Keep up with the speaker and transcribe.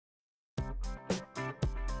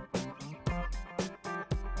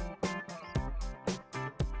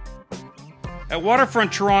At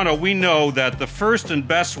Waterfront Toronto, we know that the first and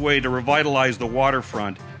best way to revitalize the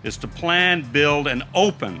waterfront is to plan, build, and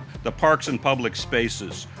open the parks and public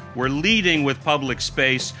spaces. We're leading with public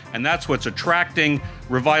space, and that's what's attracting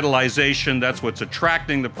revitalization, that's what's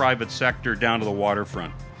attracting the private sector down to the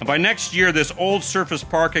waterfront. And by next year, this old surface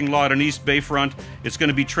parking lot in East Bayfront is going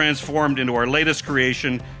to be transformed into our latest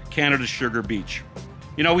creation, Canada's Sugar Beach.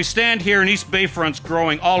 You know, we stand here and East Bayfront's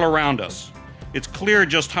growing all around us. It's clear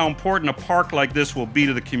just how important a park like this will be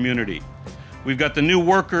to the community. We've got the new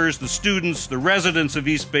workers, the students, the residents of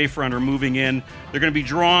East Bayfront are moving in. They're going to be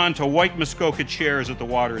drawn to white Muskoka chairs at the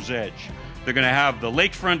water's edge. They're going to have the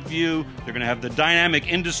lakefront view. They're going to have the dynamic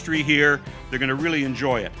industry here. They're going to really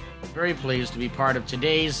enjoy it. Very pleased to be part of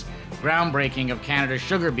today's groundbreaking of Canada's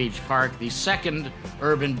Sugar Beach Park, the second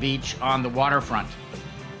urban beach on the waterfront.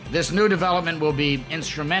 This new development will be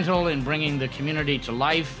instrumental in bringing the community to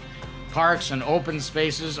life. Parks and open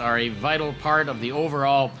spaces are a vital part of the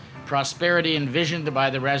overall prosperity envisioned by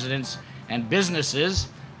the residents and businesses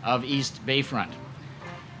of East Bayfront.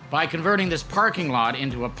 By converting this parking lot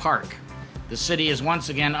into a park, the city is once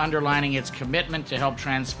again underlining its commitment to help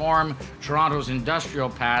transform Toronto's industrial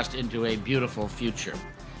past into a beautiful future.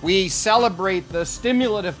 We celebrate the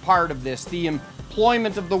stimulative part of this, the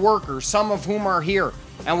employment of the workers, some of whom are here,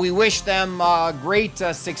 and we wish them great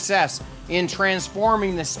success in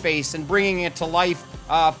transforming this space and bringing it to life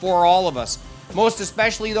for all of us. Most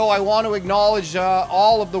especially, though, I want to acknowledge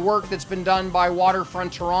all of the work that's been done by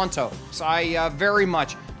Waterfront Toronto. So I very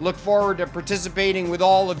much look forward to participating with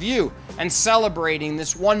all of you and celebrating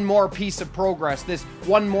this one more piece of progress, this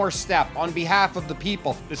one more step on behalf of the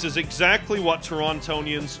people. This is exactly what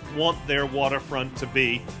Torontonians want their waterfront to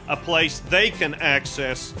be, a place they can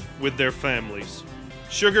access with their families.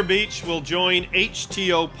 Sugar Beach will join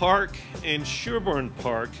HTO Park and Sherbourne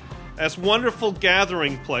Park as wonderful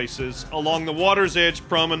gathering places along the water's edge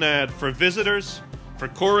promenade for visitors, for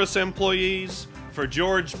chorus employees, for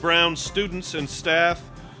George Brown students and staff,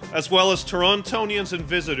 as well as Torontonians and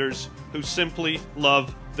visitors who simply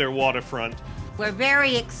love their waterfront. We're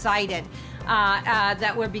very excited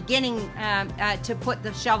that we're beginning to put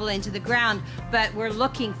the shovel into the ground, but we're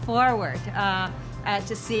looking forward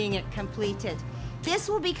to seeing it completed. This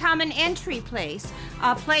will become an entry place,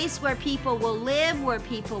 a place where people will live, where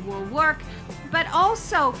people will work, but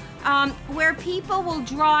also where people will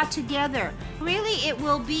draw together. Really, it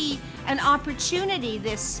will be an opportunity,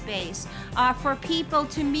 this space, for people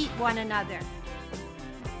to meet one another.